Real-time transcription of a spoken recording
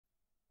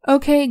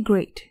Okay,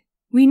 great.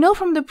 We know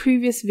from the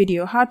previous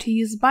video how to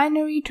use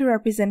binary to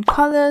represent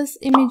colors,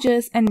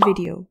 images, and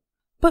video.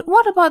 But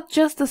what about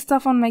just the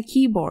stuff on my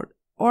keyboard,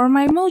 or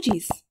my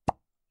emojis?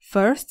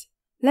 First,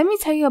 let me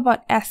tell you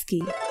about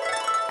ASCII.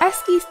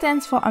 ASCII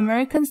stands for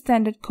American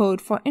Standard Code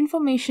for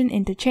Information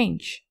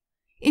Interchange.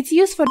 It's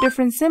used for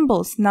different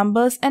symbols,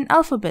 numbers, and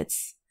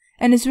alphabets,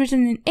 and is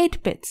written in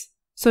 8 bits,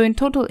 so in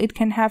total it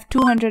can have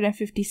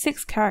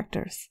 256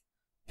 characters.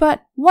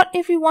 But what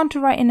if we want to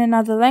write in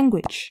another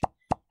language?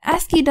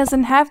 ASCII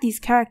doesn't have these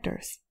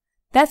characters.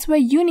 That's where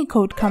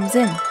Unicode comes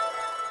in.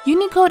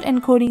 Unicode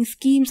encoding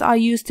schemes are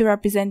used to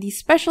represent these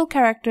special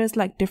characters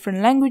like different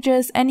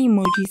languages and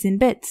emojis in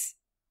bits.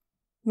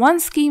 One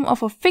scheme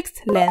of a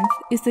fixed length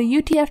is the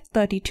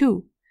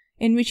UTF-32,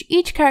 in which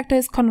each character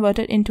is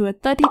converted into a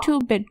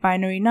 32-bit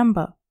binary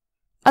number.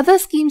 Other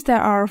schemes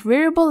that are of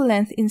variable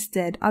length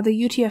instead are the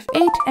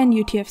UTF-8 and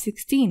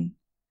UTF-16.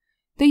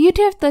 The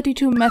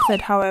UTF-32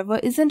 method, however,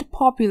 isn't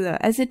popular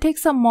as it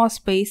takes up more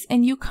space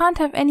and you can't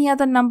have any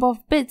other number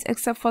of bits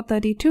except for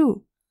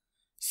 32.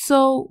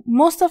 So,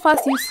 most of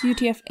us use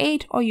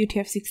UTF-8 or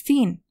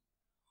UTF-16.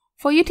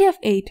 For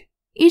UTF-8,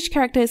 each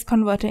character is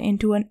converted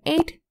into an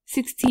 8,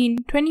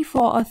 16,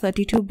 24 or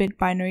 32-bit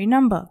binary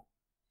number.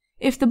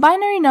 If the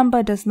binary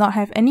number does not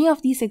have any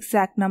of these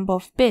exact number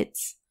of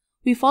bits,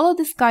 we follow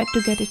this guide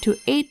to get it to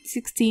 8,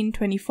 16,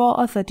 24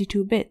 or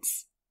 32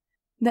 bits.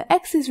 The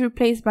X is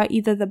replaced by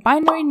either the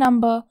binary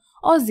number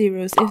or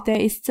zeros if there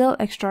is still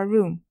extra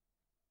room.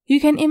 You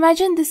can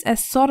imagine this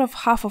as sort of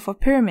half of a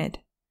pyramid.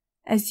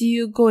 As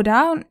you go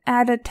down,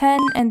 add a 10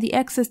 and the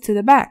X's to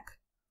the back.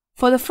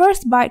 For the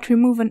first byte,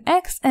 remove an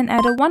X and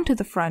add a 1 to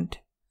the front.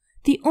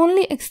 The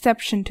only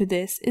exception to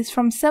this is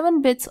from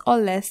 7 bits or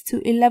less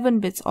to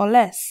 11 bits or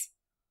less.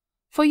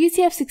 For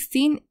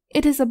UTF-16,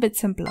 it is a bit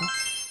simpler.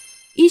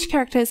 Each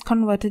character is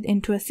converted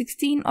into a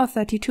 16 or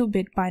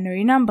 32-bit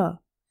binary number.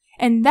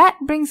 And that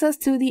brings us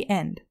to the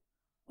end.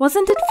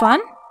 Wasn't it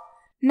fun?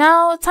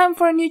 Now, time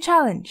for a new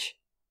challenge.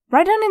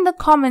 Write down in the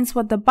comments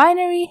what the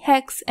binary,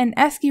 hex, and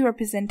ASCII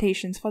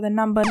representations for the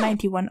number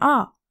 91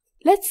 are.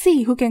 Let's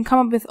see who can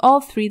come up with all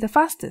 3 the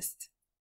fastest.